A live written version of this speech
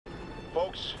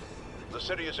Folks, the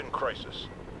city is in crisis.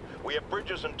 We have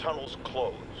bridges and tunnels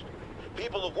closed.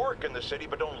 People who work in the city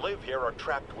but don't live here are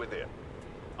trapped within.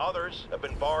 Others have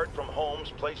been barred from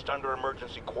homes, placed under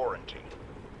emergency quarantine.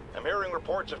 I'm hearing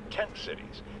reports of tent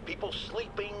cities, people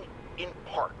sleeping in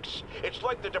parks. It's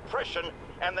like the Depression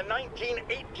and the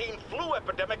 1918 flu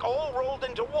epidemic all rolled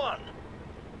into one.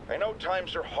 I know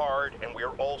times are hard and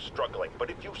we're all struggling, but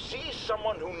if you see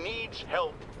someone who needs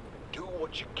help, do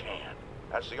what you can.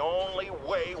 That's the only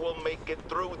way we'll make it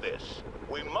through this.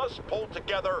 We must pull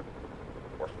together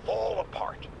or fall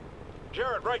apart.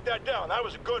 Jared, write that down. That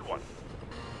was a good one.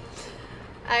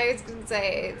 I was gonna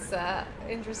say it's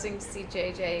interesting to see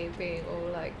JJ being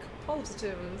all like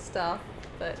positive and stuff,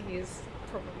 but he's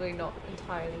probably not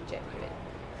entirely genuine.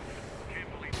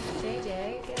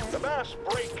 JJ, yes. The mass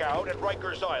breakout at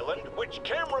Rikers Island, which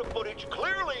camera footage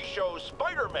clearly shows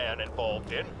Spider-Man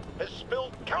involved in, has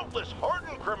spilled countless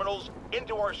hardened criminals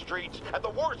into our streets at the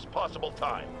worst possible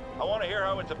time. I want to hear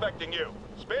how it's affecting you.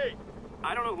 Speak!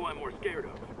 I don't know who I'm more scared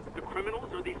of, the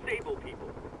criminals or these able people.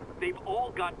 They've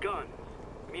all got guns.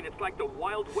 I mean, it's like the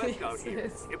Wild West out here.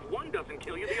 If one doesn't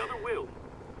kill you, the other will.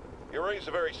 You raise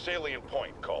a very salient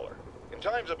point, caller. In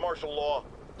times of martial law,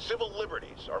 civil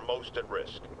liberties are most at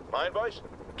risk. My advice?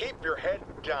 Keep your head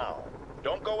down.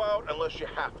 Don't go out unless you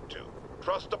have to.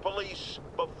 Trust the police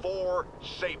before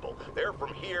Sable. They're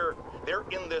from here. They're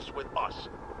in this with us.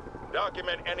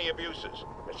 Document any abuses.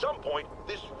 At some point,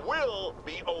 this will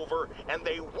be over, and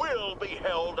they will be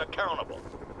held accountable.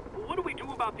 What do we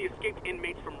do about the escaped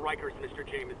inmates from Rikers, Mr.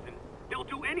 Jameson? They'll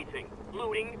do anything.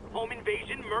 Looting, home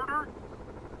invasion, murder.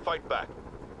 Fight back.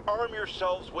 Arm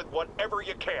yourselves with whatever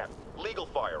you can. Legal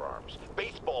firearms,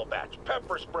 baseball bats,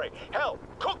 pepper spray, hell,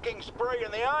 cooking spray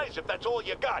in the eyes if that's all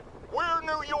you got. We're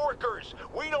New Yorkers.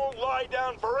 We don't lie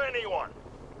down for anyone.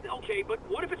 Okay, but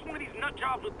what if it's one of these nut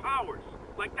jobs with powers?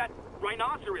 Like that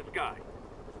rhinoceros guy?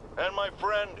 And my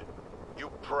friend,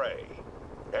 you pray.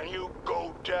 And you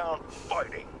go down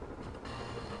fighting.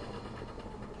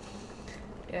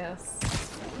 Yes.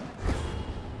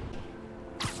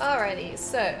 Alrighty,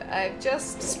 so I've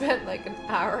just spent like an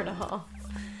hour and a half.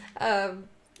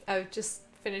 I've just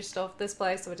finished off this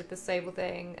place, so I did this Sable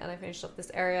thing, and I finished off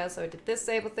this area, so I did this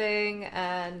Sable thing,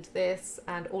 and this,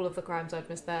 and all of the crimes I'd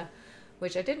missed there,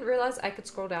 which I didn't realise I could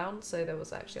scroll down, so there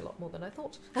was actually a lot more than I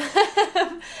thought.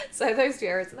 So those two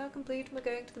areas are now complete, and we're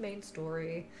going to the main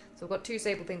story. So we've got 2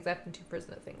 Sable things left and 2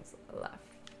 prisoner things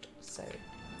left, so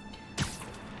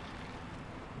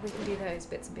we can do those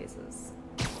bits and pieces.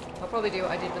 I'll probably do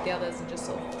what I did with the others and just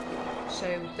sort of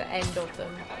show the end of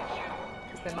them,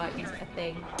 because there might be a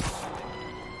thing.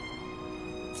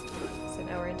 So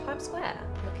now we're in Times Square,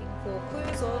 looking for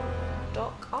clues on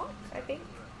Doc Ock, I think.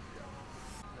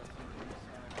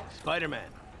 Spider-Man,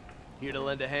 here to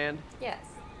lend a hand? Yes.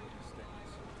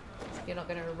 You're not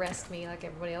going to arrest me like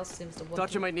everybody else seems to want Thought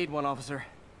to. you might need one, officer.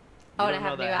 Oh, You and I don't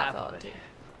have know new the outfit half on of too. it.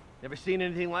 Never seen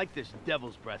anything like this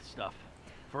devil's breath stuff.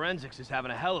 Forensics is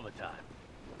having a hell of a time.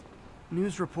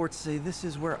 News reports say this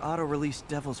is where Otto released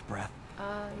Devil's Breath.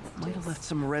 Might have left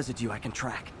some residue I can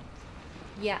track.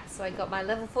 Yeah, so I got my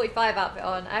level 45 outfit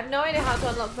on. I have no idea how to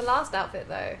unlock the last outfit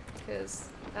though, because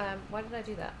why did I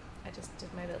do that? I just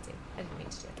did mobility. I didn't mean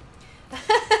to do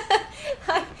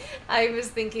it. I was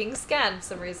thinking scan for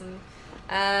some reason.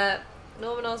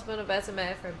 Norman Osborn, a better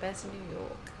mayor for a better New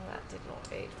York. That did not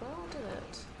age well, did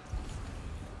it?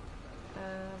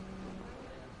 Are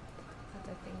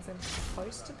there things I'm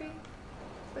supposed to be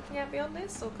looking at beyond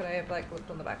this, or could I have like looked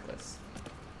on the back of this?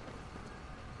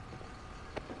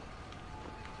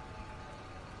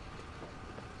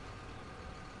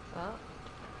 Well.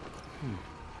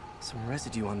 Some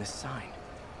residue on this sign.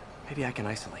 Maybe I can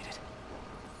isolate it.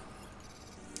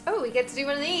 Oh, we get to do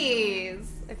one of these!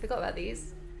 I forgot about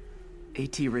these.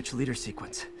 AT Rich Leader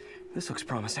Sequence. This looks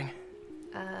promising.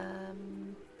 I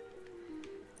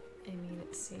mean,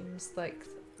 it seems like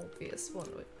the obvious one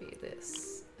would be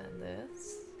this and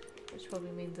this, which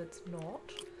probably means it's not.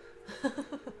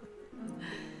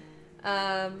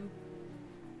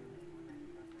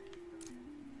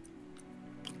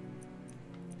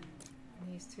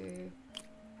 These two.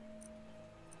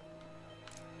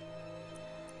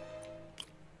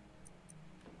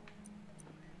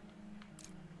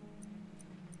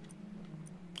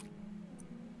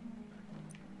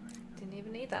 Didn't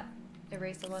even need that.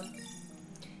 Eraser one.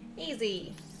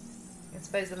 Easy. I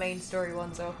suppose the main story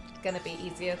ones are gonna be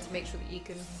easier to make sure that you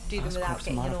can do them without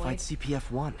getting modified annoyed.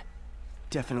 CPF-1.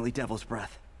 Definitely Devil's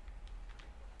Breath.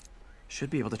 Should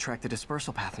be able to track the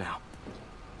dispersal path now.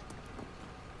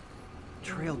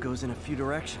 Trail goes in a few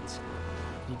directions.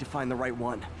 Need to find the right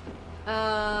one.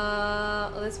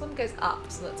 Well, this one goes up,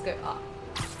 so let's go up.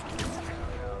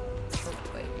 Oh,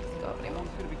 wait, you can go up anymore.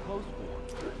 It's gonna be close for.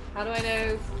 How do I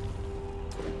know?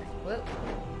 Well,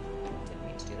 didn't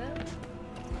mean to do that.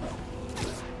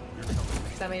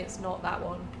 Does that mean it's not that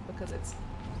one because it's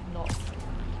not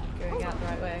going out the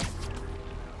right way?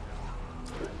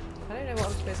 I don't know what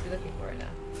I'm supposed to be looking for right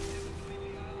now.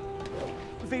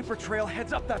 Vapor trail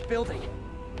heads up that building.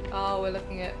 Oh, we're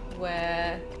looking at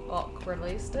where Otto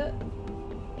released it.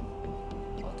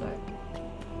 Otto.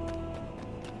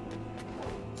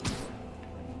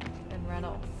 And ran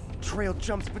off. Trail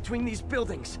jumps between these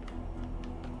buildings.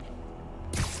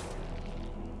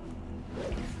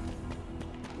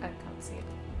 I can't see it.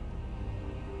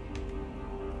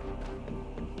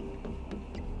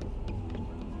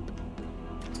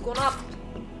 It's gone up.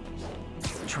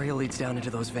 The trail leads down into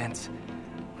those vents.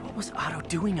 What was Otto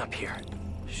doing up here?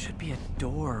 Should be a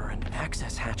door or an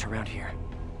access hatch around here.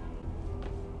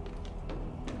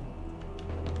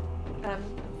 I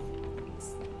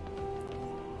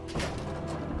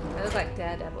look like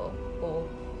Daredevil or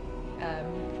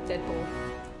Deadpool.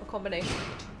 A combination.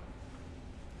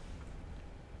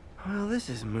 Well, this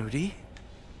is moody.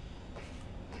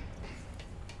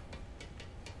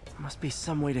 Must be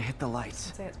some way to hit the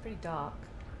lights. I'd say it's pretty dark.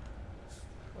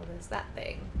 Well, there's that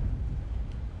thing.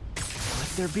 Let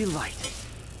there be light.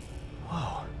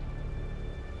 Whoa.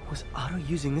 Was Otto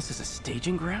using this as a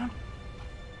staging ground?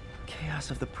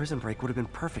 Chaos of the prison break would have been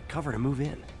perfect cover to move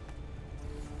in.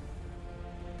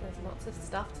 There's lots of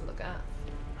stuff to look at.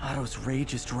 Otto's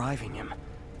rage is driving him.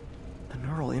 The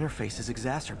neural interface is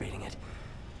exacerbating it,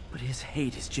 but his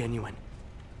hate is genuine.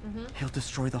 He'll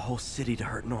destroy the whole city to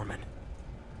hurt Norman.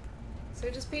 So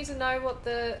does Peter know what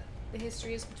the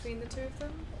history is between the two of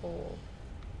them? Or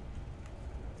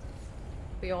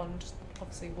beyond,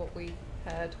 obviously, what we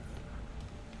heard?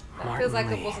 That feels like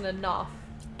it wasn't enough.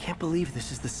 Can't believe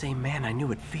this is the same man I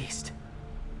knew at Feast.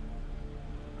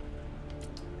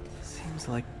 Seems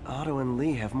like Otto and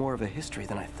Lee have more of a history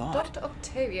than I thought. Dr.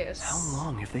 Octavius. How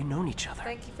long have they known each other?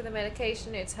 Thank you for the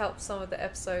medication. It's helped some of the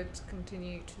episodes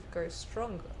continue to grow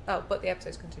stronger. Oh, but the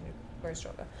episodes continue to grow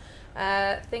stronger.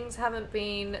 Things haven't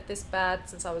been this bad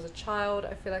since I was a child.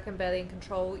 I feel like I'm barely in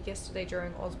control. Yesterday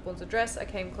during Osborn's address, I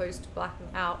came close to blacking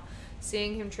out.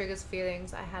 Seeing him triggers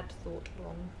feelings I had thought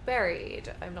long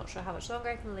buried. I'm not sure how much longer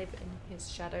I can live in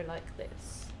his shadow like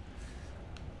this.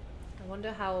 I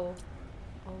wonder how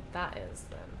old that is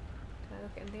then. Can I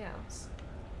look at anything else?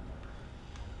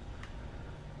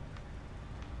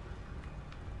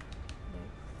 No.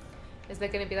 Is there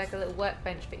going to be like a little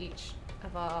workbench for each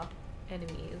of our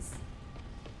enemies?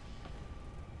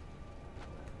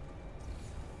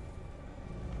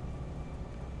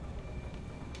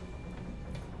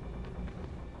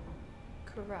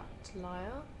 Corrupt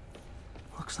liar.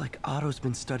 Looks like Otto's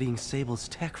been studying Sable's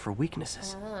tech for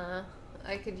weaknesses. Ah,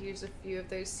 I could use a few of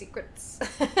those secrets.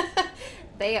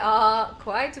 They are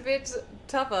quite a bit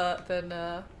tougher than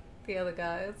the other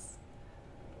guys.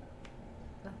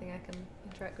 Nothing I can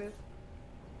interact with.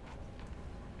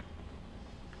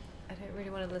 I don't really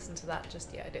want to listen to that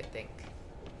just yet, I don't think.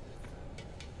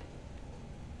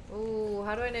 Ooh,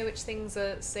 how do I know which things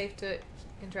are safe to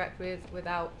interact with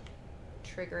without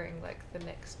triggering like the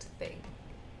next thing?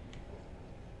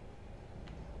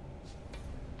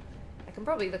 I can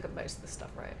probably look at most of the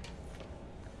stuff, right?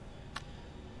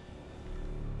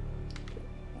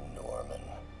 Norman.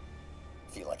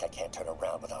 Feel like I can't turn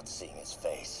around without seeing his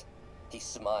face. He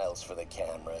smiles for the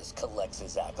cameras, collects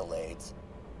his accolades,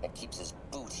 and keeps his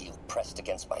boot heel pressed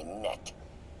against my neck.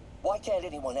 Why can't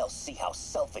anyone else see how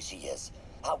selfish he is?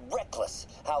 How reckless,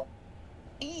 how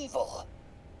evil?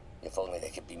 If only they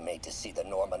could be made to see the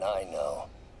Norman I know.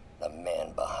 The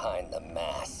man behind the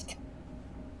mask.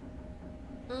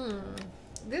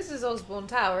 This is Osborn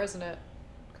Tower, isn't it?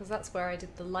 Because that's where I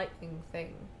did the lightning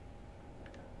thing.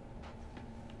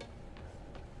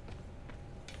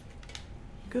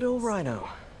 Good old Rhino.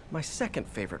 My second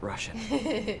favorite Russian.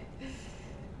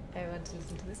 I want to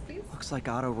listen to this, please. Looks like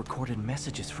Otto recorded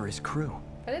messages for his crew.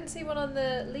 I didn't see one on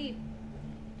the lead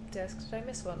desk. Did I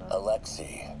miss one?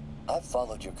 Alexei, I've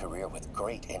followed your career with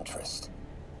great interest.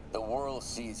 The world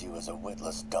sees you as a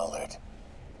witless dullard.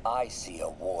 I see a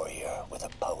warrior with a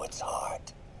poet's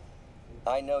heart.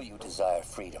 I know you desire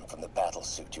freedom from the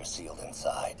battlesuit you're sealed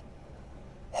inside.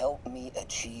 Help me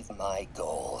achieve my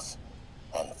goals,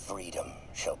 and freedom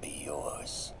shall be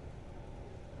yours.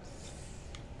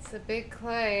 It's a big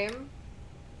claim.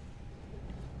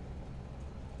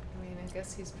 I mean, I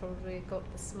guess he's probably got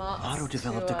the smarts. Otto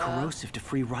developed a corrosive to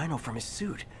free Rhino from his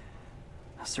suit.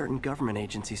 A certain government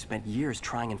agency spent years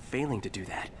trying and failing to do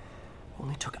that.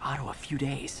 Only took Otto a few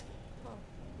days.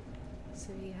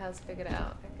 So he has figured it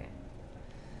out. Okay.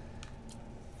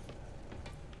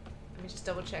 Let me just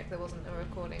double check there wasn't a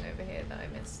recording over here that I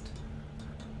missed.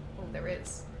 Oh, there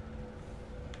is.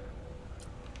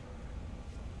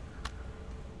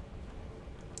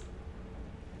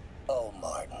 Oh,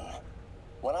 Martin.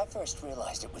 When I first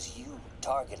realized it was you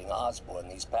targeting Osborn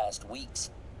these past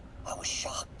weeks, I was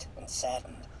shocked and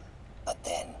saddened. But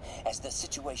then, as the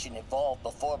situation evolved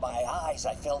before my eyes,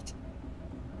 I felt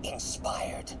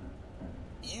inspired.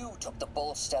 You took the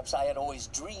bold steps I had always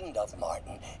dreamed of,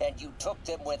 Martin, and you took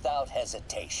them without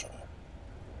hesitation.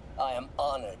 I am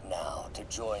honored now to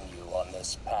join you on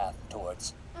this path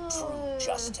towards true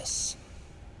justice.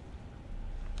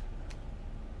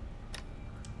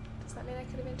 Does that mean I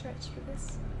could have interacted with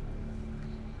this?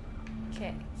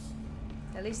 Okay.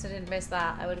 At least I didn't miss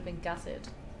that. I would have been gutted.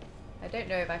 I don't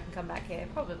know if I can come back here.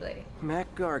 Probably.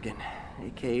 Mac Gargan,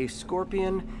 aka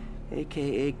Scorpion,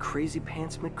 aka Crazy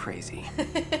Pants McCrazy.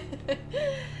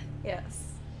 Yes.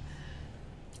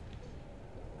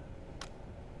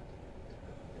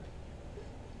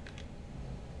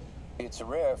 It's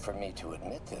rare for me to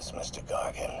admit this, Mr.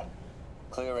 Gargan.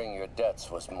 Clearing your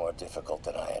debts was more difficult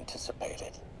than I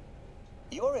anticipated.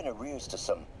 You're in arrears to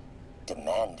some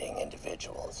demanding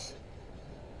individuals.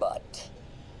 But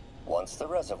once the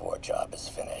reservoir job is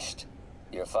finished,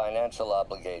 your financial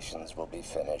obligations will be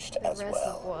finished as well. The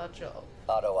reservoir job.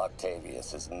 Otto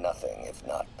Octavius is nothing if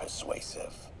not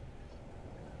persuasive.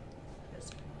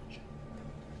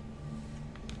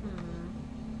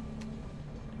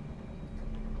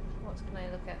 What can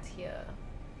I look at here?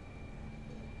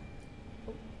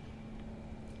 Oh.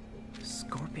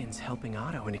 Scorpion's helping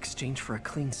Otto in exchange for a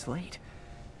clean slate.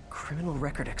 Criminal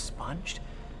record expunged?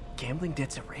 Gambling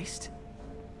debts erased?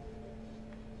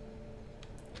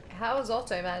 How is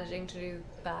Otto managing to do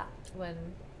that when,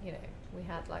 you know, we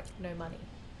had like no money?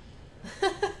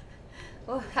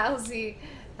 Well, how's he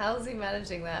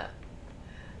managing that?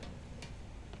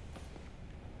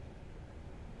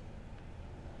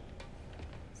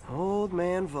 Old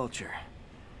man Vulture.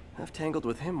 I've tangled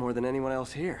with him more than anyone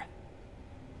else here.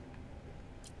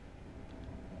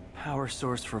 Power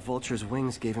source for Vulture's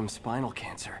wings gave him spinal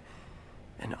cancer,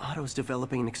 and Otto's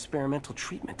developing an experimental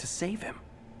treatment to save him.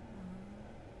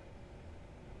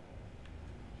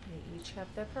 They each have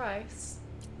their price.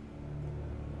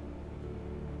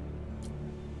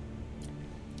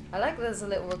 I like that there's a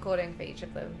little recording for each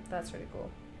of them. That's really cool.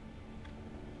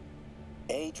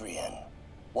 Adrian,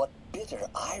 what bitter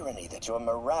irony that your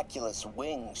miraculous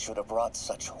wings should have wrought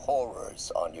such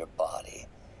horrors on your body.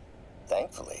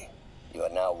 Thankfully, you are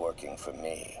now working for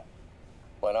me.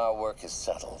 When our work is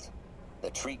settled, the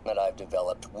treatment I've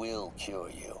developed will cure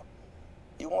you.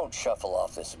 You won't shuffle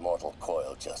off this mortal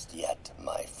coil just yet,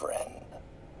 my friend.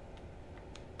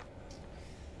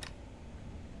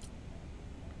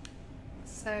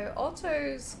 So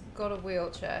Otto's got a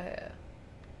wheelchair here.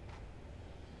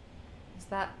 Is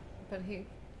that... but he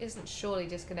isn't surely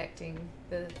disconnecting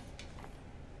the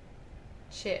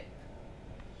chip.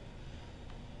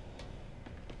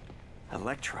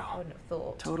 Electro. I wouldn't have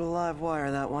thought. Total live wire,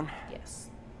 that one. Yes.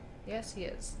 Yes, he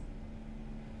is.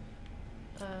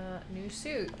 New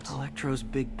suit. Electro's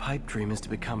big pipe dream is to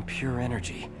become pure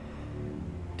energy.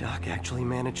 Doc actually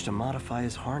managed to modify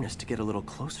his harness to get a little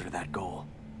closer to that goal.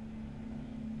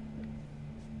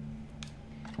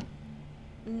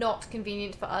 Not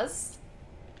convenient for us.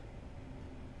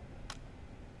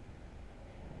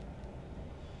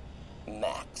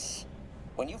 Max,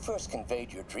 when you first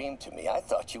conveyed your dream to me, I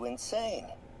thought you insane.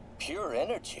 Pure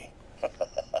energy.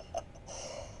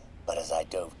 But as I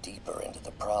dove deeper into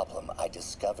the problem, I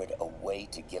discovered a way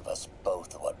to give us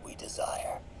both what we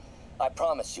desire. I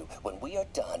promise you, when we are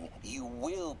done, you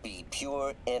will be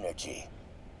pure energy.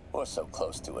 Or so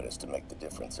close to it as to make the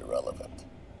difference irrelevant.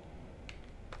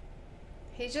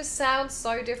 He just sounds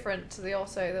so different to the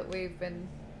Otto that we've been,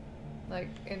 like,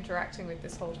 interacting with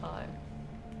this whole time.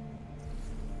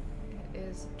 It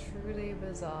is truly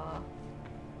bizarre.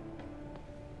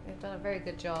 They've done a very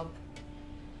good job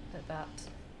at that.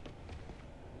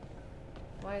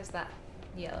 Why is that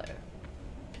yellow?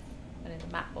 And in the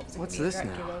map, obviously, What's can be this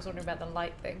interactive. now? I was wondering about the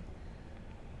light thing.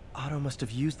 Otto must have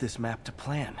used this map to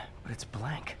plan, but it's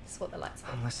blank. This is what the light's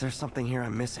for. Unless there's something here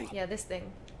I'm missing. Yeah, this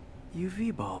thing.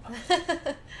 UV bulb.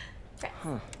 Okay.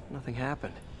 Huh, nothing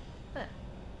happened. Huh.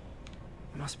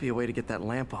 Must be a way to get that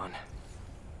lamp on.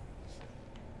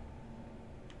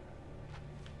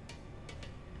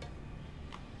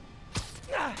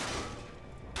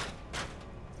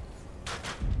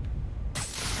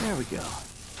 There we go.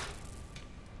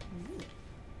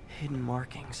 Hidden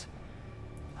markings.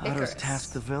 Otto's Icarus.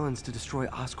 tasked the villains to destroy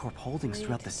Oscorp holdings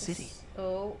throughout the city.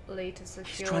 Oh, Lee to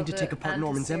secure He's trying to take apart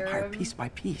Norman's empire anti-serum piece by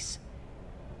piece.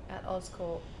 at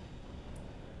Oscorp.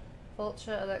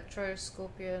 Vulture, Electro,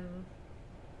 Scorpion,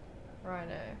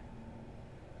 Rhino.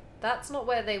 That's not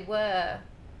where they were,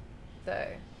 though.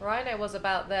 Rhino was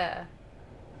about there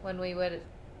when we were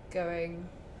going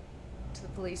to the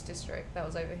police district. That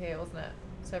was over here, wasn't it?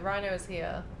 So Rhino was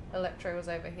here, Electro was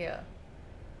over here.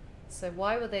 So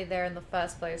why were they there in the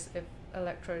first place if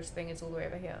Electro's thing is all the way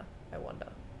over here? I wonder.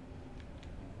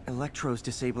 Electro's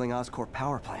disabling Oscorp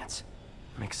power plants.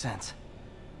 Makes sense.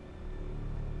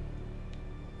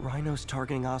 Rhino's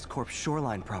targeting Oscorp's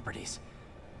shoreline properties.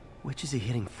 Which is he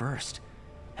hitting first?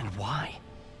 And why?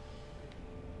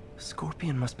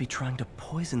 Scorpion must be trying to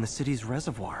poison the city's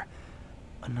reservoir.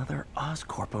 Another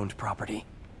Oscorp-owned property.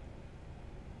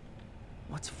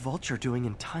 What's Vulture doing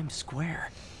in Times Square?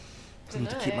 I need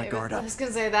to keep my guard up. I was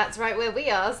gonna say that's right where we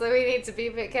are, so we need to be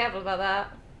a bit careful about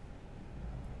that.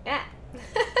 Yeah.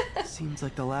 Seems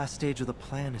like the last stage of the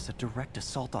plan is a direct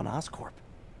assault on Oscorp.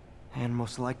 And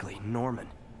most likely, Norman.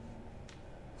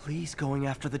 Lee's going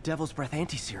after the Devil's Breath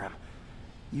anti-serum.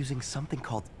 Using something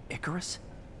called Icarus?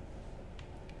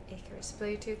 Icarus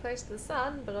flew too close to the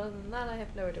sun, but other than that I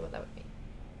have no idea what that would mean.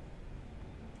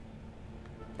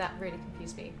 That really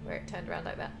confused me, where it turned around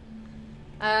like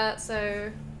that.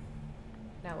 So...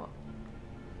 now what?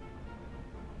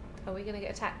 Are we gonna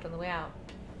get attacked on the way out?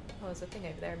 Oh, there's a thing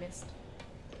over there I missed.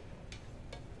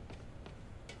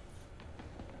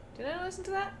 Did I not listen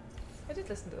to that? I did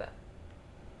listen to that.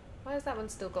 Why is that one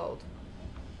still gold?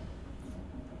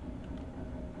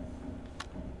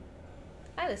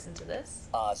 I listened to this.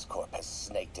 Oscorp has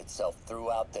snaked itself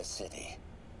throughout the city.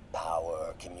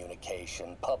 Power,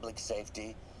 communication, public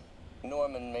safety.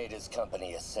 Norman made his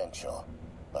company essential,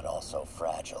 but also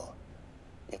fragile.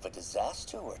 If a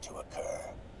disaster were to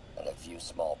occur, and a few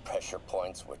small pressure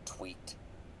points were tweaked,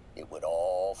 it would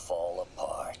all fall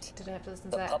apart. Did I have to listen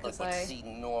to The that? public Because would I see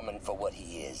Norman for what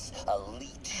he is, a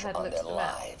leech had on looked their at the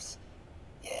map. lives.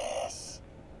 Yes,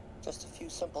 just a few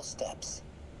simple steps,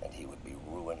 and he would be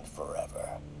ruined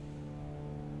forever.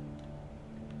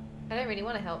 I don't really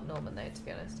want to help Norman though, to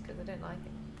be honest, because I don't like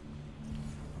him.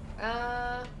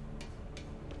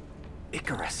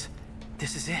 Icarus.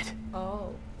 This is it.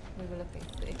 Oh, we were looking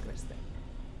for the Icarus thing.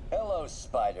 Hello,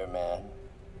 Spider-Man.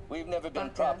 We've never been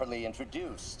Okay. properly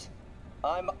introduced.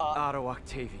 I'm Otto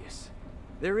Octavius.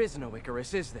 There is no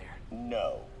Icarus, is there?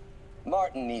 No.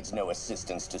 Martin needs no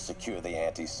assistance to secure the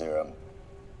anti-serum.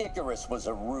 Icarus was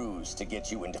a ruse to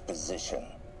get you into position.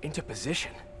 Into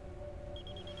position?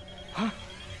 I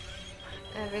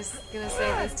was gonna say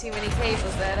there's too many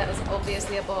cables there. That was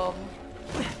obviously a bomb.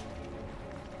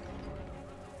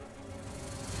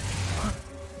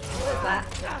 What is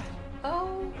that?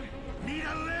 Oh, Need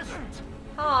a lift?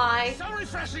 hi. So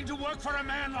refreshing to work for a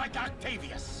man like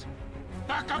Octavius.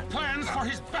 Backup plans for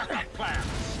his backup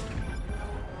plans.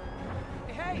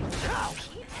 Hey!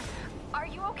 Pete? Are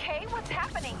you okay? What's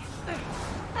happening?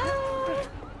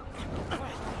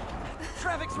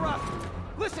 Traffic's rough.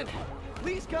 Listen,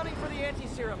 Lee's gunning for the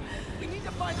anti-serum. We need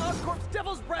to find Oscorp's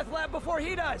Devil's Breath lab before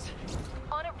he does.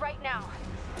 On it right now.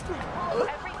 Pull up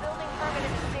every building permit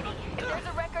in the city. If there's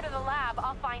a record of the lab,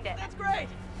 I'll find it. That's great.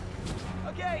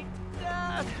 Okay.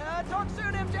 Talk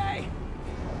soon, MJ.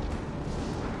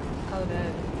 Oh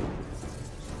no.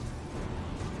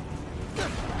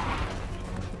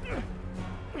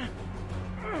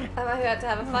 Am I about to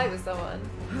have a fight with someone?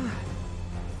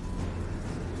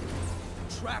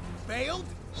 Trap failed?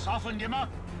 Softened him up.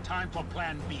 Time for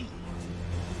plan B.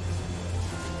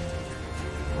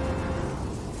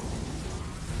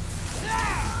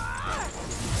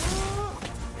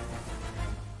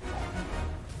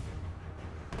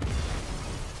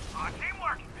 Our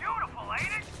teamwork's beautiful,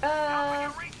 ain't it? Now when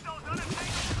you reach those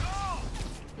unattainable goals.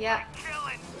 Yeah,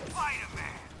 Killing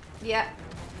Spider-Man. yeah.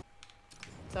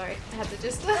 Sorry, I had to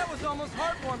just... That was almost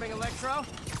heartwarming, Electro.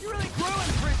 You really grew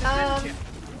in prison, didn't you?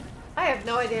 I have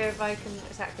no idea if I can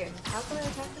attack him. How can I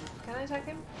attack him? Can I attack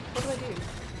him? What do I do?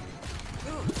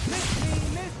 Ooh,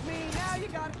 miss me, now you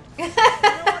got it. You know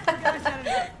what, you guys had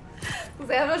enough.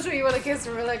 I'm not sure you want a kiss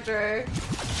from Electro.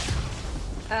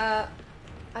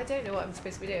 I don't know what I'm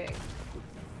supposed to be doing.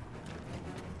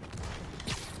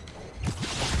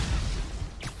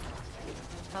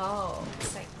 Oh,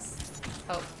 thanks.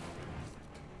 Oh.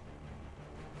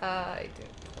 I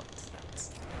don't want that.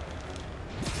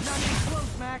 Not even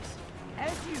close, Max.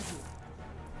 As usual.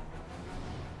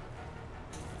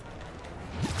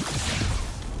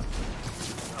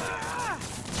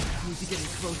 Need to get in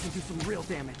close and do some real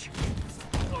damage.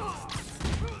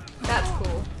 That's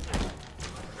cool.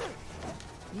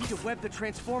 Need to web the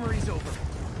transformer he's over.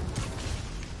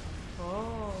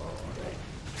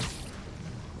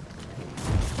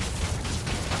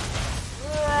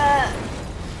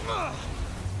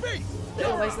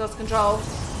 It's lost control.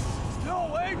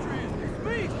 No, Adrian! It's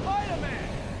me, Spider-Man!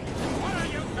 What are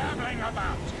you babbling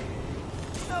about?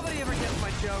 Nobody ever gets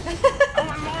my joke.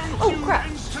 Our long Oh, queue crap.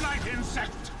 ends tonight,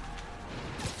 insect.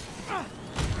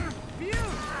 Phew! I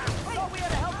thought we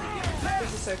had a healthy give and take.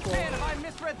 This is so cool. Man, have I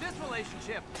misread this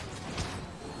relationship.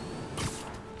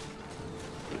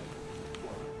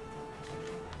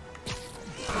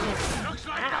 Looks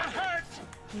like that hurt.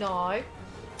 No.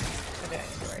 Okay,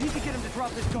 sorry. Need to get him to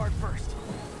drop this guard first.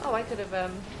 Oh, I could have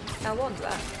L1'd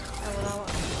that. L1, L1.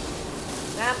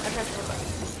 Damn, I pressed the button.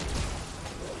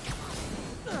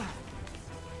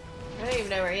 I don't even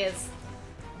know where he is.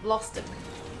 I've lost him.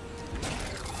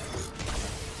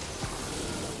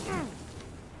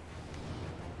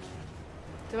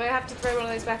 Do I have to throw one of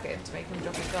those back in to make him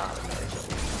drop his guard? I'm not really sure.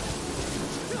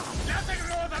 Nothing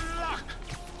more than luck.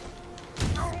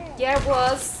 Yeah, it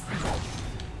was.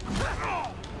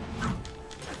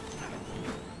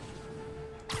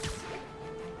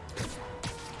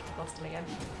 Lost him again.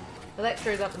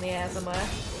 Electro's up in the air somewhere.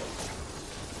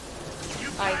 You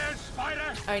I tired,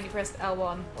 Spider? only pressed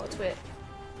L1. What a twit.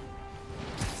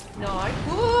 No.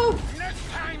 Woo! Next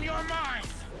time you're mine.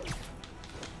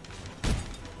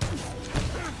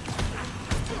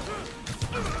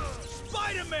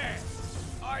 Spider-Man!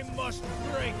 I must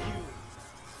break you.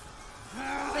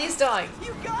 Please die.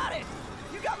 You got it!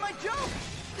 You got my joke!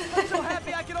 I'm so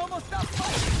happy I can almost stop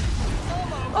fighting.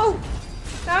 Almost. Oh!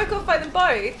 Now I can't fight them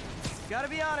both. Gotta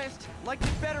be honest, liked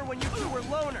it better when you two were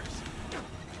loners.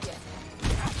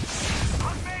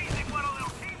 Amazing what a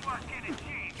little teamwork can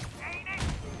achieve, ain't it?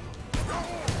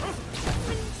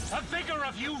 The vigor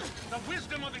of youth, the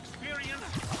wisdom of experience,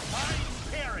 fine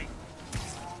pairing.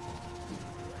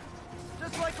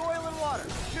 Just like oil and water,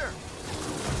 sure.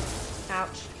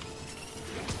 Ouch.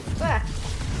 There.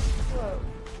 Whoa.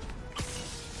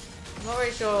 I'm not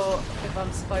really sure if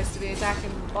I'm supposed to be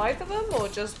attacking both of them or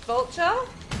just Vulture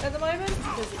at the moment,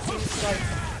 because it seems like...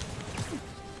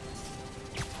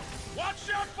 Watch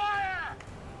your fire!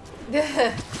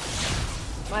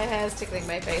 My hair's tickling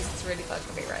my face. It's really fun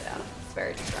for me right now. It's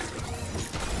very distracting.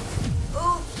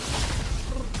 Ooh.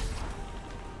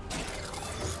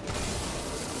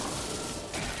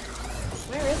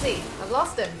 Where is he? I've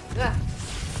lost him. Ah.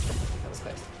 That was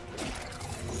close.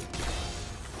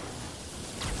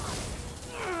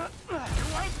 You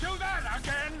won't do that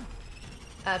again!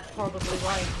 I probably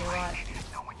won't, you're right.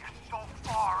 Know when you're so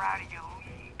far out of your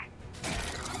league.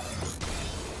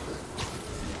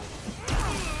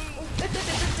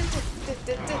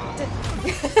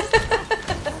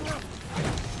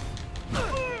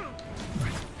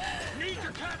 Need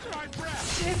to catch my breath!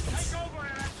 Shit. Take over,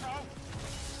 Electro!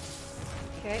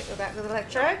 Okay, we're back with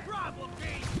Electro. Problem,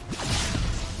 Pete!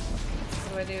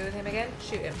 What do I do with him again?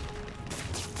 Shoot him.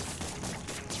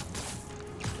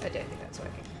 I don't think that's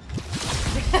working.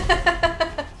 I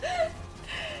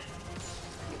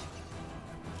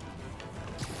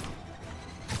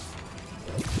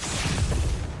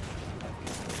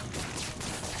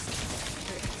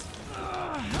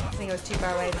think I was too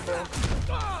far away before.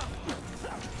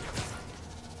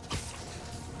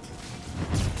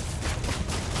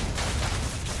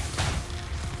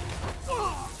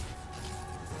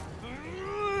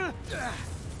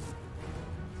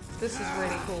 This is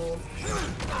really cool.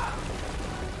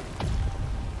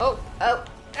 Oh, oh,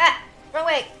 ah, wrong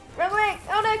way,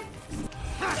 oh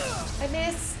no! I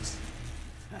missed.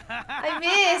 I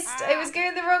missed. I was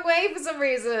going the wrong way for some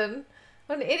reason.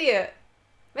 What an idiot.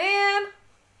 Man.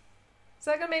 Is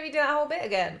that going to make me do that whole bit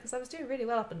again? Because I was doing really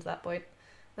well up until that point.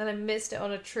 Then I missed it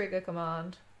on a trigger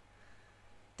command.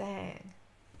 Dang.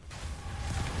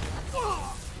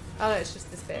 Oh no, it's just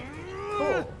this bit.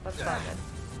 Cool, that's fine then.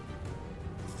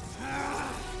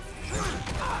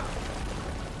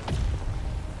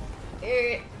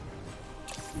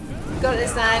 Got it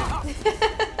this time.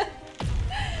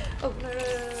 Oh, no.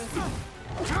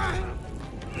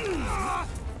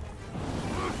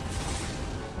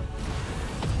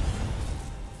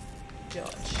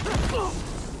 Dodge.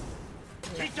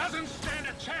 He doesn't stand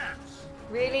a chance!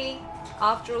 Really?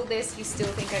 After all this, you still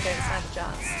think I don't stand a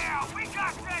chance? Yeah, we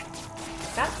got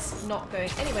this! That's not going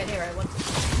anywhere near I wanted.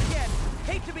 Again,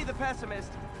 hate to be the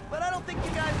pessimist, but I don't think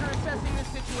you guys are assessing this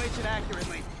situation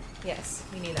accurately. Yes,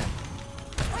 me neither.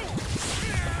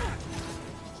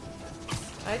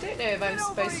 I don't know if I'm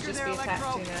supposed to just be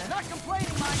attacking her. Not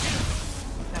complaining, mind you.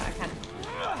 No, I can't.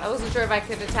 I wasn't sure if I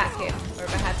could attack him or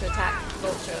if I had to attack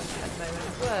Vulture at the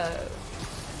moment. Whoa.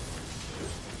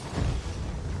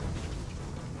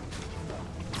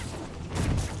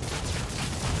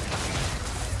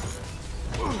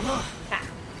 Ha.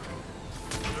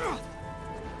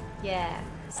 Yeah.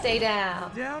 Stay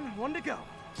down. Down, one to go.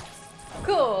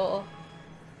 Cool.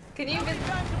 Can you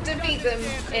defeat them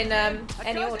in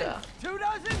any order? 2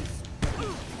 dozens?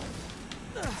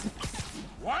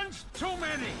 One's too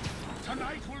many.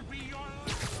 Tonight will be your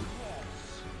last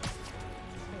waltz.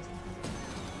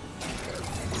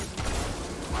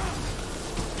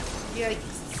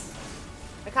 Yikes.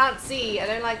 I can't see. I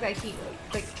don't like that I keep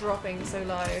like dropping so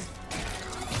low.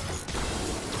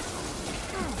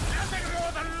 Nothing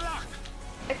more than luck.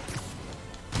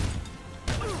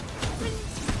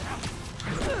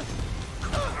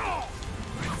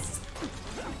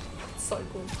 So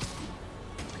cool.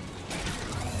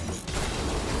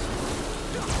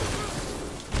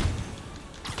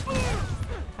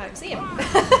 I don't see him.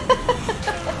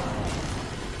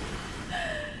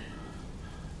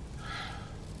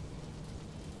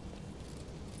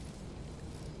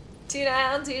 Two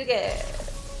down, two to get.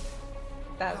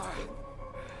 That's cool.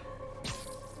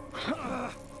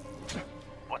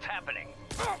 What's happening?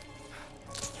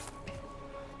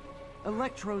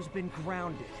 Electro's been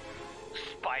grounded.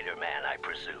 Spider-Man, I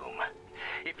presume.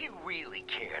 If you really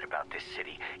cared about this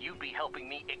city, you'd be helping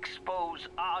me expose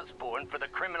Osborn for the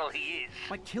criminal he is.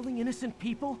 By killing innocent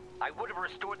people? I would have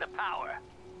restored the power.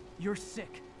 You're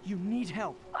sick. You need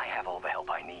help. I have all the help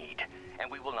I need,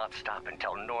 and we will not stop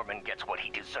until Norman gets what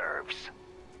he deserves.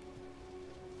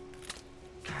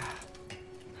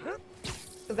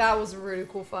 That was a really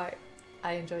cool fight.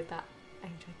 I enjoyed that. I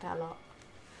enjoyed that a lot.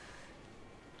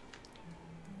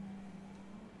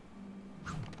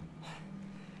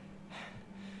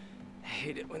 I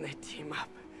hate it when they team up.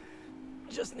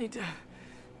 Just need to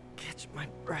catch my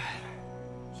breath.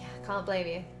 Yeah, can't blame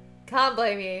you. Can't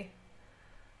blame you.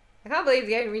 I can't believe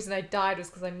the only reason I died was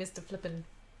because I missed a flippin'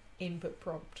 input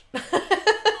prompt.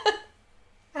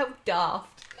 How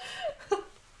daft.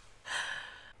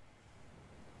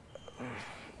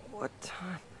 What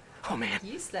time? Oh man.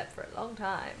 You slept for a long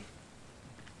time.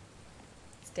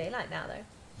 It's daylight now though.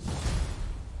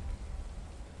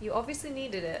 You obviously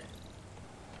needed it.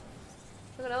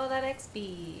 Look at all that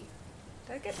XP.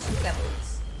 Did I get 2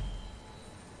 levels?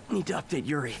 Need to update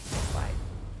Yuri. Quite.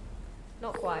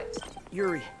 Not quite.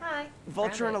 Yuri. Hi.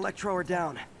 Vulture and Grounded. Electro are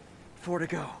down. 4 to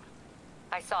go.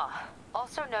 I saw.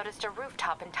 Also noticed a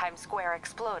rooftop in Times Square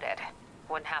exploded.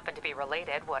 Wouldn't happen to be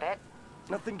related, would it?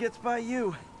 Nothing gets by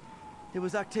you. It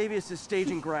was Octavius'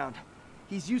 staging ground.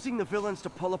 He's using the villains to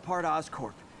pull apart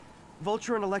Oscorp.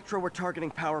 Vulture and Electro were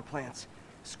targeting power plants.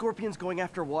 Scorpion's going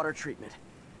after water treatment.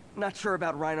 Not sure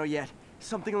about Rhino yet.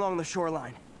 Something along the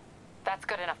shoreline. That's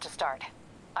good enough to start.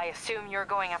 I assume you're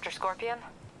going after Scorpion?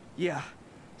 Yeah.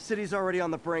 City's already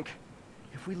on the brink.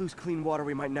 If we lose clean water,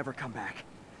 we might never come back.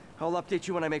 I'll update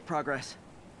you when I make progress.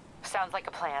 Sounds like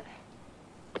a plan.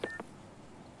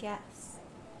 Yes.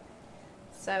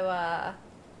 So,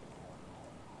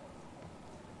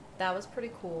 that was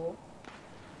pretty cool.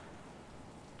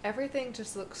 Everything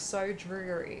just looks so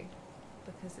dreary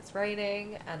because it's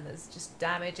raining and there's just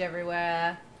damage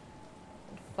everywhere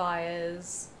and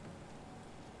fires.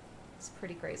 It's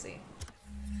pretty crazy.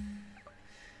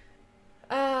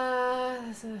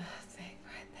 There's a thing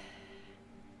right there.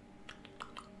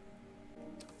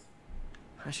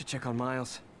 I should check on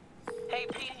Miles. Hey,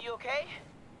 Pete, you okay?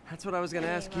 That's what I was gonna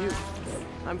ask you.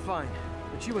 I'm fine,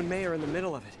 but you and May are in the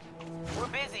middle of it. We're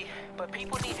busy, but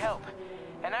people need help.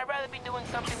 And I'd rather be doing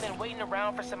something than waiting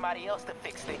around for somebody else to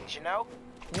fix things, you know?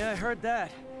 Yeah, I heard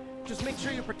that. Just make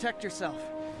sure you protect yourself.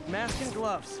 Mask and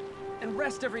gloves. And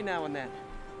rest every now and then.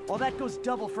 All that goes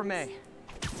double for May.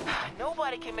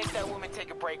 Nobody can make that woman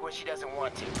take a break when she doesn't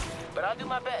want to. But I'll do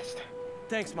my best.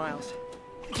 Thanks, Miles.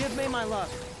 Give May my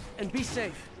love. And be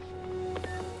safe.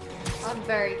 I'm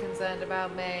very concerned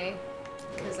about May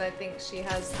because I think she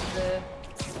has the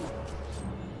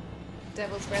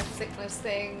Devil's Breath sickness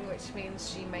thing, which means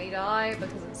she may die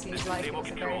because it seems like it's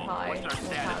a very high What's our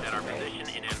status at our mortality rate.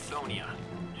 position in Ansonia?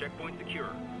 Checkpoint secure.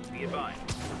 Be advised.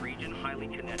 Region highly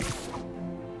kinetic.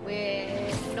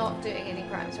 We're not doing any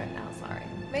crimes right now, sorry.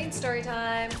 Main story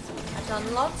time. I've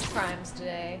done lots of crimes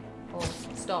today. Or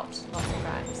stopped lots of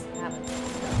crimes. I haven't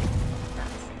done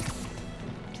crimes.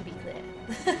 To be clear.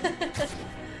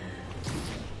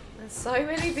 There's so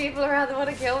many people around that want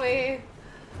to kill me.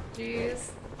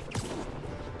 Jeez.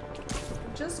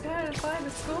 I'm just going to find a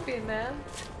scorpion, man.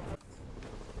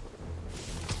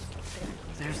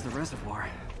 There's the reservoir.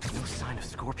 No sign of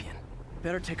Scorpion.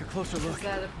 Better take a closer look. Is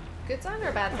that a good sign or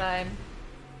a bad sign?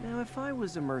 Now, if I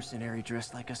was a mercenary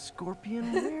dressed like a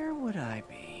scorpion, where would I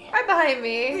be? Right behind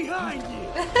me. Behind you!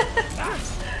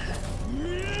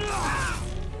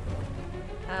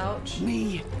 Ouch.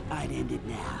 Me, I'd end it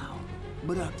now.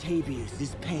 But Octavius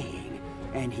is paying,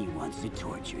 and he wants to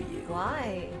torture you.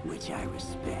 Why? Which I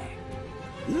respect.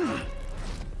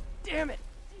 Damn it!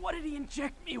 What did he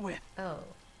inject me with? Oh.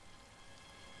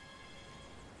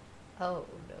 Oh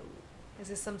no. Is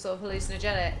this some sort of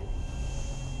hallucinogenic?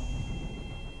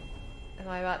 Am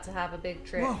I about to have a big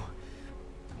trip? Whoa!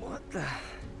 What the?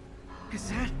 Is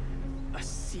that a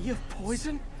sea of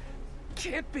poison?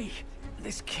 Can't be.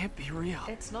 This can't be real.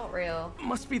 It's not real.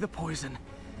 Must be the poison.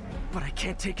 But I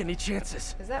can't take any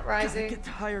chances. Is that rising? Gotta get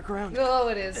to higher ground. Oh,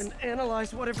 it is. And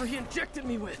analyze whatever he injected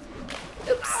me with.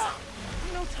 Oops.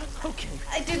 No time. Okay.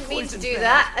 I didn't mean to do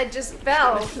that. I just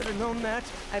fell. I should have known that.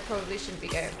 I probably shouldn't be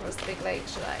going across the big lake,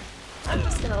 should I? I'm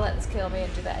just gonna let this kill me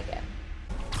and do that again.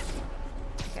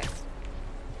 Okay.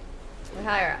 We're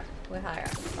higher up. We're higher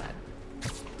up. It's fine.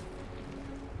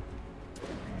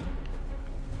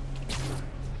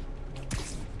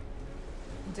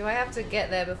 Do I have to get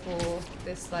there before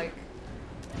this, like,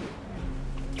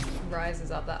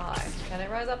 rises up that high? Can it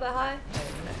rise up that high? I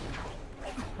don't know.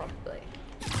 Probably.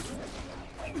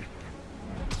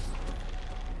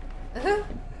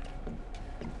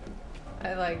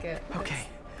 I like it. Okay.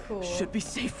 It's cool. Should be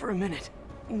safe for a minute.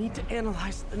 Need to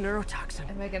analyze the neurotoxin.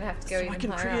 Am I gonna have to go so even I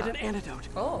can higher create up? an antidote.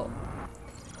 Oh.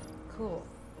 Cool.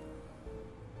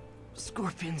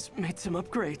 Scorpions made some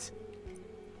upgrades.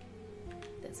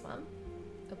 This one.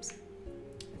 Oops.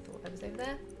 I thought I was over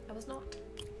there. I was not.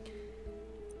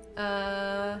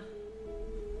 I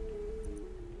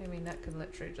mean, that could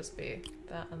literally just be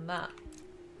that and that.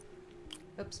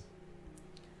 Oops.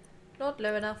 Not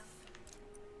low enough.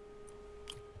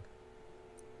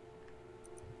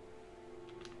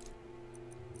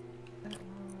 That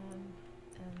one.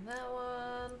 And that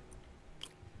one.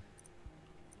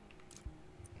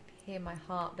 I can hear my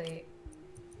heartbeat.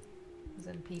 As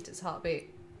in Peter's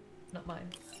heartbeat. Not mine.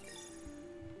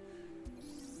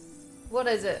 What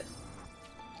is it?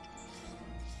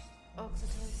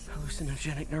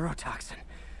 Hallucinogenic neurotoxin.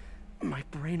 My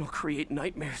brain will create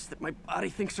nightmares that my body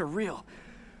thinks are real.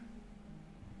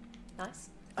 Nice.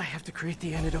 I have to create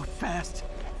the antidote fast.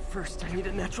 First, I need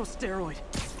a natural steroid.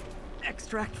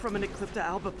 Extract from an Eclipta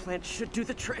alba plant should do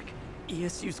the trick.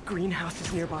 ESU's greenhouse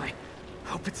is nearby.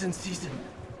 Hope it's in season.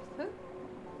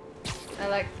 I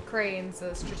like cranes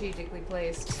that are strategically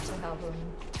placed to help them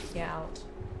get out.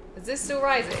 Is this still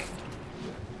rising?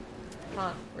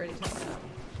 Can't really tell now.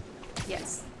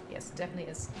 Yes. Yes, it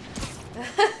definitely is.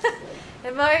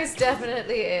 It most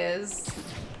definitely is.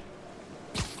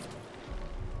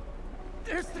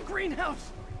 There's the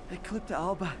greenhouse! Eclipta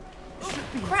alba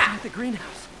should be Crap. inside the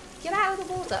greenhouse. Get out of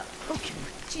the water. Okay.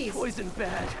 Jeez. Poison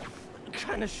bad.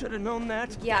 Kinda should have known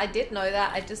that. Yeah, I did know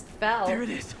that. I just fell. There it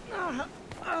is.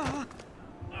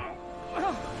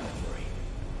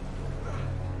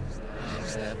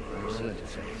 Who's that person?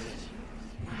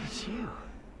 It's you.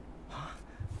 Huh?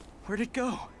 Where'd it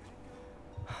go?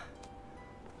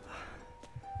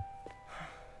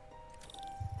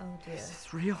 Oh dear. Is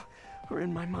this real or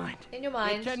in my mind? In your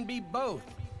mind. It can be both.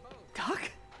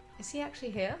 Doc? Is he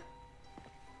actually here?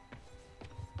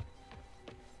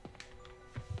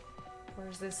 Or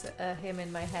is this him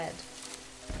in my head?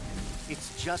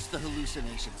 It's just the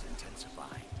hallucinations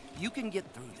intensifying. You can get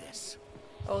through this.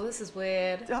 Oh, this is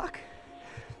weird. Doc?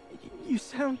 You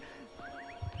sound...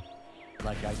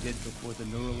 Like I did before the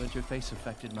neural interface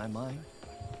affected my mind?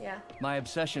 Yeah. My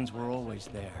obsessions were always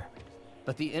there,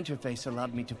 but the interface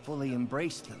allowed me to fully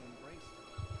embrace them.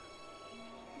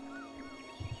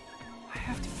 I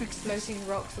have to fix this. Floating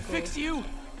rocks are Fix you!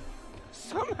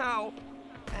 Somehow!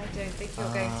 I don't think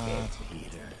you're going to be able to.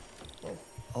 Peter.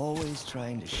 Always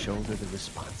trying to shoulder the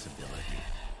responsibility,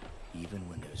 even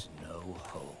when there's no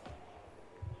hope.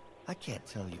 I can't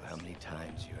tell you how many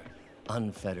times your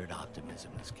unfettered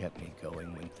optimism has kept me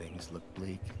going when things look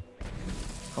bleak.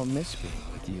 I'll miss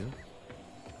being with you.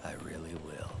 I really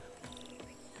will.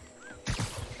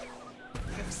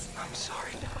 I'm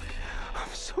sorry, Doc.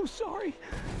 I'm so sorry.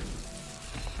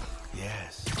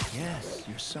 Yes, yes,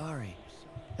 you're sorry.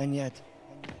 And yet,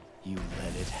 you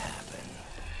let it happen.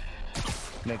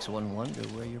 Makes one wonder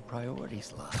where your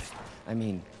priorities lie. I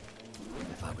mean,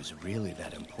 if I was really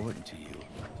that important to you,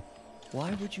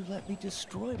 why would you let me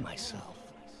destroy myself?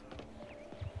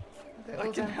 I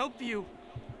can help you.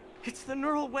 It's the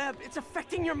neural web. It's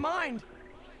affecting your mind.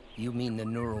 You mean the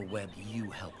neural web you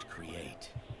helped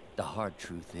create? The hard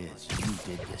truth is, you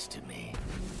did this to me.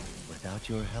 Without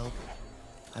your help,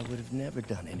 I would have never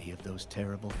done any of those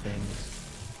terrible things.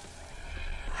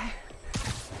 I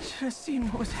should have seen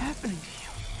what was happening to you.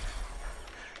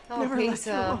 Oh, Never Peter. left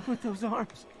you alone with those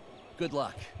arms. Good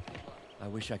luck. I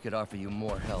wish I could offer you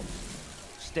more help.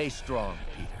 Stay strong,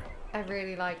 Peter. I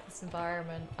really like this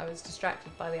environment. I was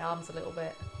distracted by the arms a little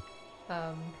bit.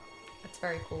 It's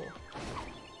very cool.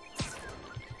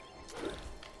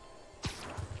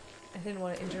 didn't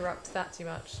want to interrupt that too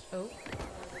much. Oh.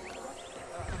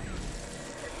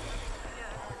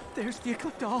 There's the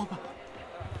Eclipta Alba.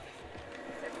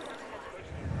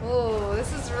 Oh,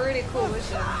 this is a really cool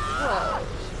mission. Whoa.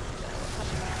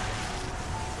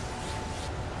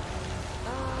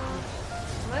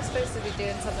 Am I supposed to be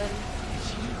doing something?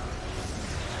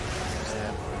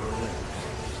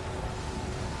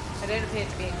 I don't appear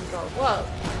to be in control. Whoa!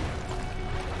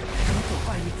 This will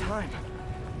buy me time,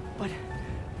 but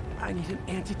I need an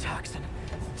antitoxin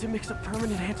to mix a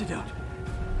permanent antidote.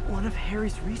 One of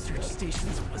Harry's research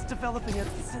stations was developing a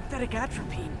synthetic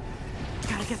atropine.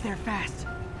 Gotta get there fast.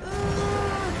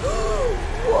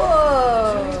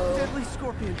 Whoa! Deadly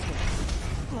scorpion tail.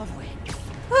 Lovely.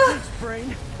 Thanks,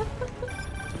 brain.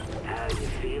 How you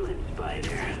feeling,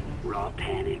 Spider? Raw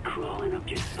panic crawling up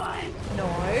your spine? No.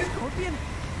 Scorpion?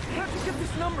 How'd you get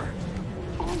this number?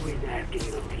 Always asking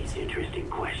you these interesting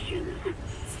questions.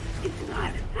 It's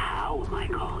not how am I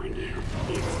calling you,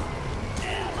 it's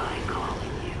am I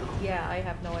calling you? Yeah, I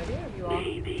have no idea who you are.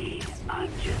 Maybe I'm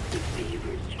just the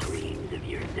fevered screams of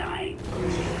your dying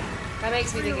breath. That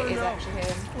makes me think it is actually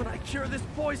him. When I cure this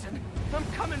poison, I'm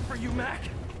coming for you, Mac.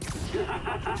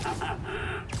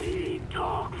 Big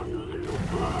talk from the little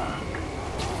bug.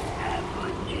 Have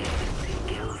fun, James,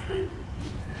 pink elephant.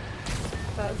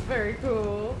 That's very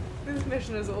cool. This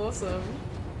mission is awesome.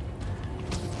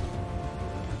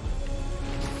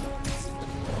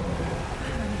 I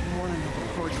need more than looking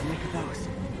forward to make those.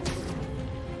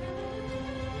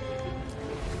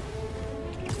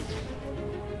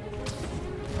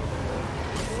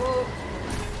 Whoa.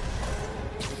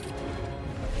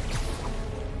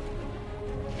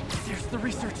 There's the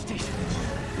research station.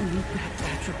 We need that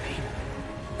atropine.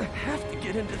 I have to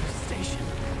get into the station.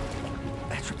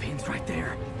 Atropine's right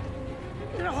there.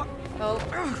 Oh,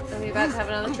 are we about to have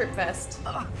another trip fest?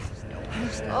 Oh,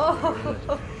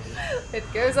 it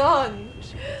goes on.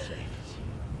 It's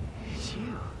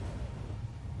you.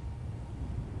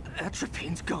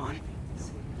 Atropine's gone.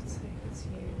 It's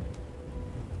you.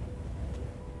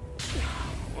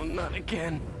 Well, not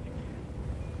again.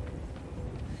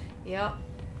 Yep.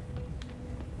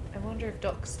 I wonder if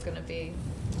Doc's gonna be.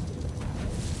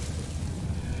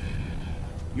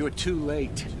 You're too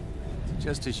late.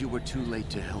 Just as you were too late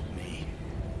to help me.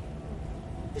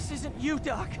 This isn't you,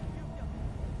 Doc.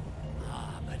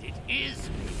 Ah, but it is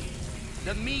me.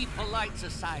 The me polite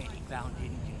society found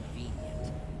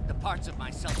inconvenient. The parts of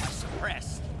myself I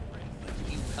suppressed. But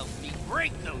you helped me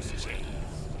break those chains.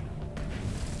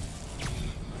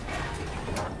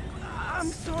 I'm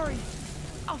sorry.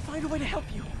 I'll find a way to help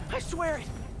you. I swear it.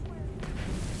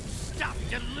 Stop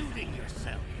deluding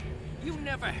yourself. You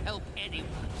never help anyone.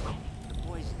 The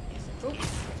poison isn't it.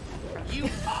 You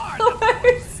are the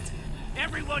worst.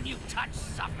 Everyone you touch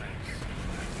suffers.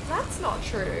 That's not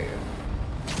true.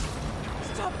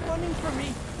 Stop running from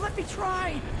me. Let me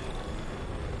try.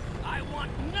 I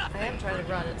want nothing. I am trying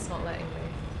to run, it's not letting me.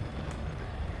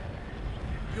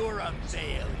 You're a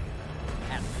failure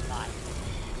at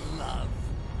life, love,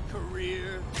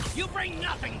 career. You bring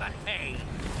nothing but pain.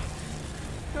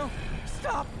 No,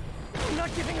 stop. I'm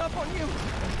not giving up on you.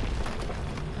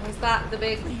 Was that the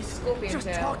big Please, scorpion just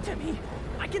tail? talk to me.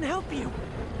 I can help you.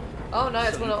 Oh no,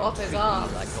 it's one of Otto's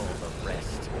arms. Like all the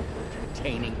rest,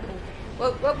 containing.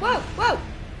 Whoa, whoa, whoa, whoa!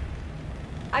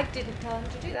 I didn't tell him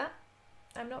to do that.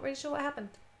 I'm not really sure what happened.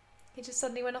 He just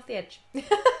suddenly went off the edge.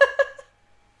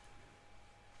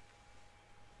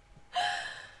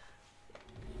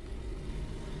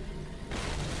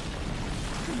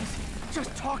 Please,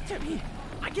 just talk to me.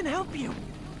 I can help you.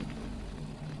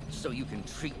 So you can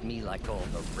treat me like all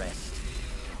the rest.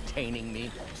 Containing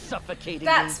me, suffocating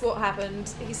That's me. what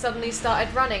happened. He suddenly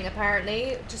started running,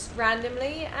 apparently, just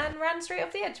randomly, and ran straight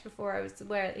off the edge before I was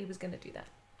where he was going to do that.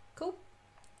 Cool.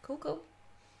 Cool, cool.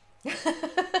 Please,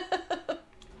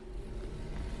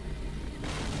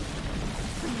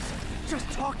 just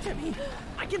talk to me.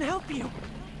 I can help you.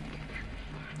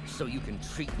 So you can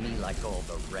treat me like all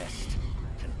the rest.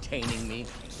 Containing me,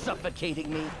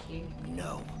 suffocating me.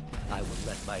 No, I will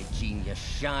let my genius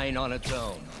shine on its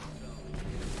own.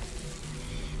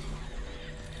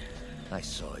 I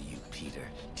saw you, Peter,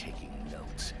 taking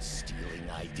notes, stealing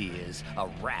ideas, a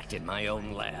rat in my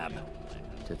own lab.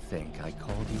 To think I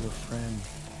called you a friend.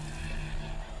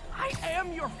 I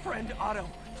am your friend, Otto.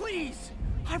 Please.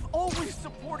 I've always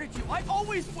supported you. I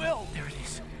always will. There it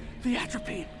is. The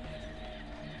atropine.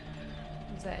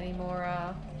 Is there any more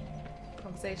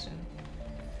conversation?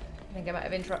 I think I might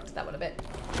have interrupted that one a bit.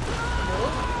 Cool.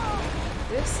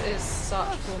 This is such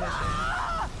a cool mission.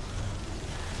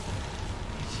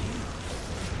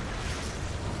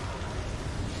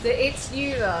 The "it's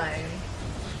you" line.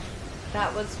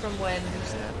 That was from when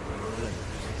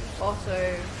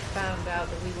Otto found out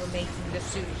that we were making the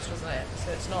suits, wasn't it?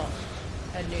 So it's not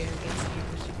a new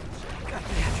issue. Got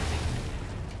the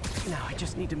atrophy. Now I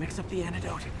just need to mix up the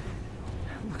antidote.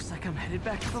 Looks like I'm headed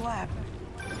back to the lab.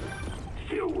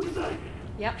 Still with us?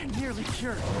 Yep. And nearly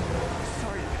cured.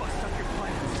 Sorry to bust up your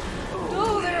plans.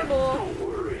 Oh, there are more. Don't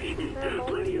worry. There's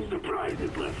plenty of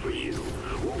surprises left for you.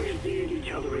 We'll be seeing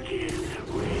each other again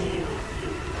real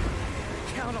soon.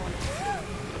 Count on it.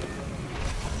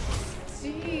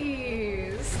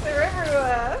 Jeez, they're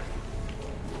everywhere.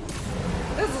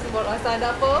 This isn't what I signed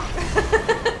up for.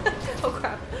 Oh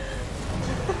crap.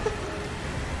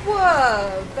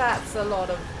 Whoa, that's a lot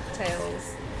of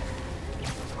tails.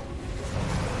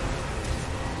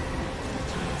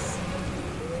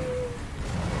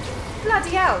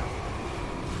 Bloody hell!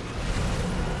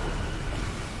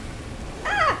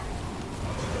 Ah!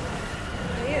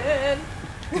 Man.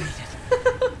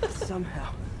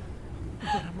 Somehow.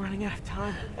 But I'm running out of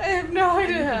time. I have no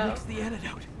idea how. Mix the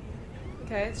antidote.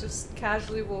 Okay, let's just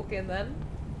casually walk in then.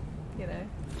 You know.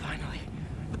 Finally.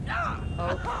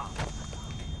 Oh.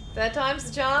 Third time's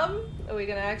the charm? Are we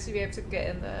gonna actually be able to get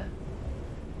in there?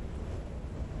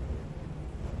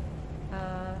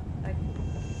 I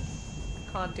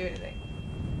can't do anything.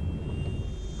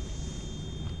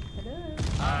 Hello?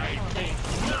 I think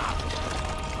not.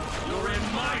 You're in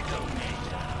my domain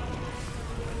now.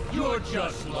 You're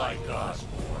just like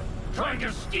Osborn, trying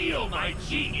to steal my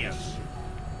genius.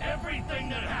 Everything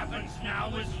that happens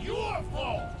now is your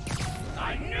fault.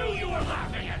 I knew you were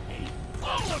laughing at me.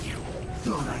 All of you.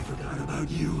 Thought I forgot about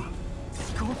you.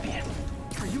 Scorpion,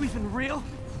 are you even real?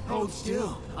 Hold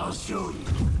still. I'll show you.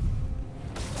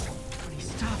 When he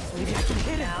stops, maybe I can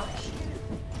hit him.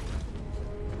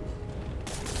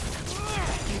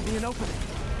 Give me an opening.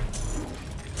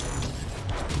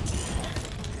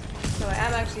 So I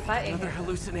am actually fighting Another him.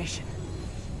 hallucination.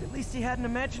 At least he had an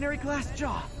imaginary glass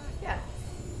jaw. Yeah.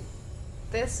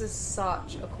 This is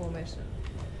such a cool mission.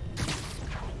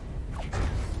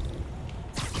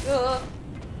 Ugh.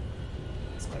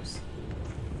 It's close.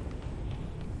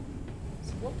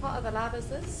 So what part of the lab is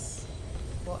this?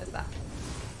 What is that?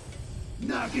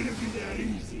 Not gonna be that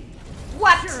easy.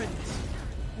 What? Sure it is.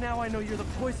 Now I know you're the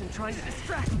poison trying to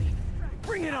distract me.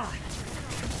 Bring it on.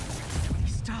 When he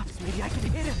stops, maybe I can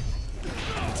hit him.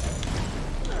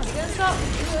 You gonna stop?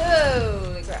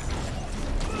 Holy crap.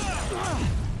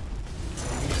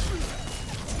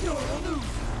 You're a loser.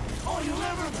 All you'll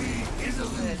ever be is a I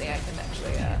don't loser. think I can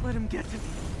actually, Let him get to me.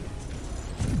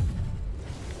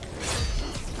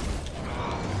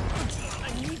 I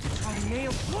need to try to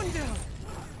nail one down.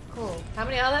 Cool. How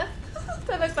many are there?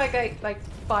 That looks like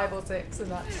 5 or 6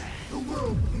 and that. The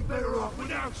world would be better off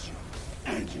without you.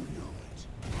 And you know it.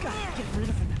 Gotta get rid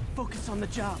of him and focus on the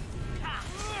job.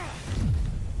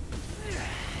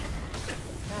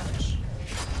 Ouch.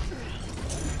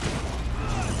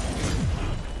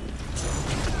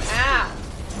 Ow!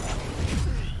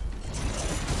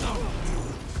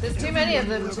 There's too many of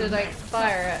them to like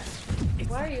fire it.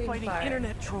 Why are you fighting firing?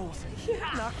 internet trolls?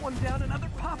 Knock one down, another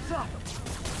pops up.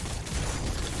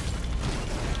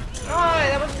 Oh,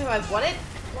 that wasn't who I wanted.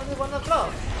 One of the one on the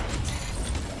floor.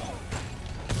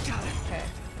 Okay.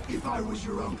 If I was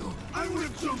your uncle, I would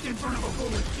have jumped in front of a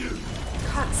bullet too.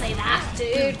 Can't say that,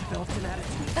 dude. Built an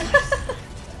attitude.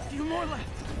 A few more left.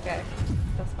 Okay,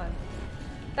 that's fine.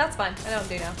 That's fine. I know what I'm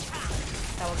doing now.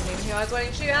 That wasn't even who I was wanting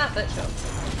to shoot at, but sure.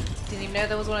 Didn't even know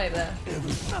there was one over there.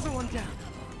 Another one down.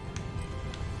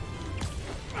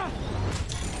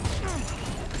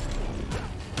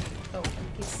 Oh,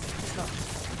 he's not.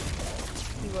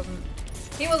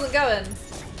 He wasn't going.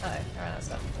 Oh, I ran out of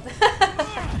stuff.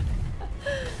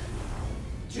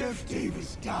 Jeff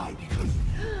Davis died because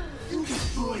you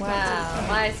destroyed Wow, that.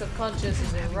 my subconscious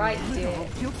is in right here.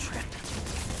 Field trip.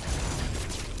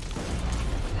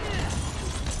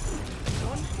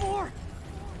 One more.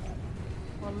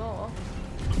 One more.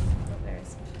 Oh, there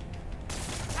is.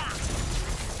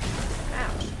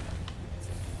 Ouch.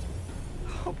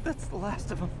 Hope that's the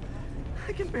last of them.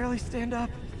 I can barely stand up.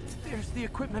 There's the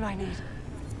equipment I need.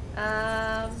 Oh,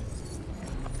 I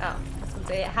was gonna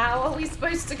say, how are we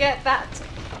supposed to get that?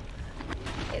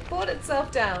 It brought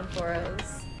itself down for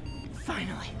us.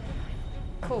 Finally.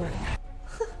 Cool.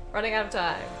 Running out of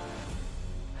time.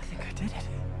 I think I did it.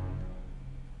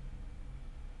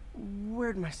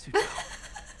 Where'd my suit go?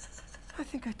 I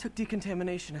think I took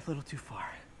decontamination a little too far.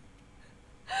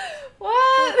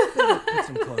 What? Put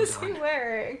some clothes What's he on.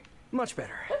 wearing? Much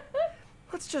better.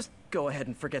 Let's just go ahead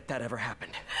and forget that ever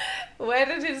happened. Where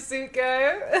did his suit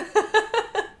go?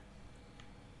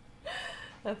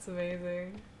 That's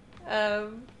amazing.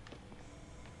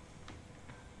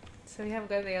 So we haven't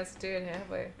got anything else to do in here, have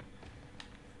we?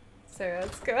 So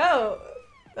let's go out.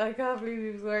 I can't believe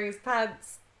he was wearing his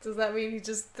pants. Does that mean he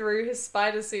just threw his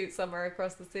spider suit somewhere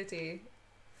across the city?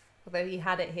 Although he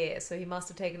had it here, so he must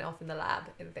have taken it off in the lab,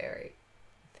 in theory.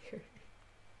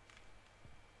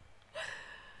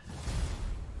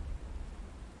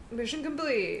 Mission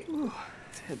complete. Ooh,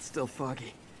 head's still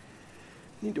foggy.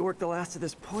 Need to work the last of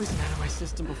this poison out of my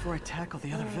system before I tackle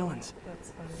the other villains.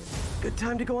 That's funny. Good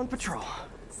time to go on patrol.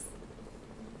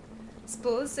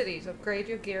 Explore the city to upgrade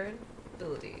your gear and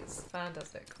abilities.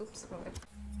 Fantastic. Oops, wrong way.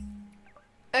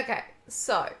 Okay,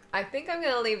 so I think I'm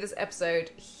going to leave this episode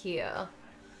here.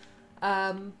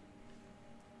 And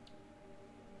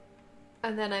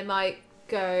then I might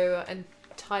go and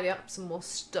tidy up some more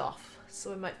stuff. So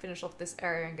we might finish off this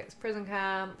area and get this prison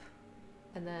camp.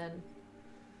 And then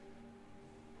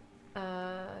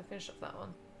finish off that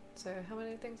one. So how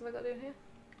many things have I got to do in here?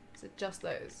 Is it just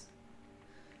those?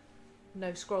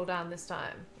 No scroll down this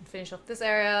time. And finish off this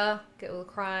area. Get all the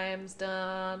crimes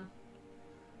done.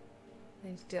 I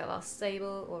need to do that last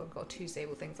sable. Well, I've got 2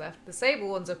 sable things left. The sable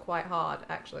ones are quite hard,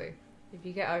 actually. If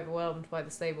you get overwhelmed by the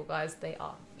sable guys, they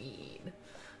are mean.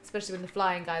 Especially when the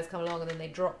flying guys come along and then they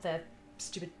drop their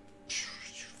stupid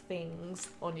things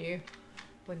on you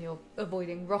when you're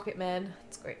avoiding rocket men.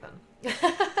 It's great fun.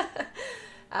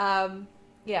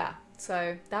 Yeah,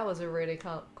 so that was a really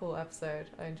cool episode.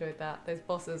 I enjoyed that. Those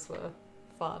bosses were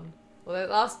fun. Well,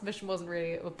 the last mission wasn't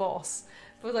really a boss.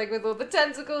 It was like with all the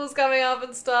tentacles coming up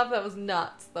and stuff. That was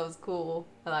nuts. That was cool.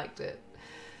 I liked it.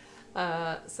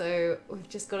 So we've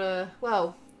just got to...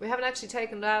 Well, we haven't actually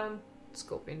taken down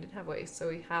Scorpion, have we? So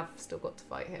we have still got to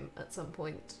fight him at some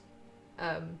point.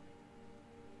 And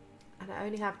I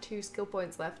only have 2 skill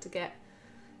points left to get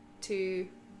to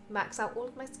max out all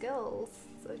of my skills.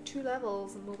 So 2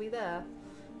 levels and we'll be there,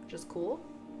 which is cool.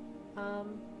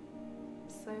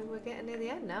 So we're getting near the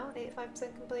end now,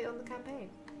 85% complete on the campaign.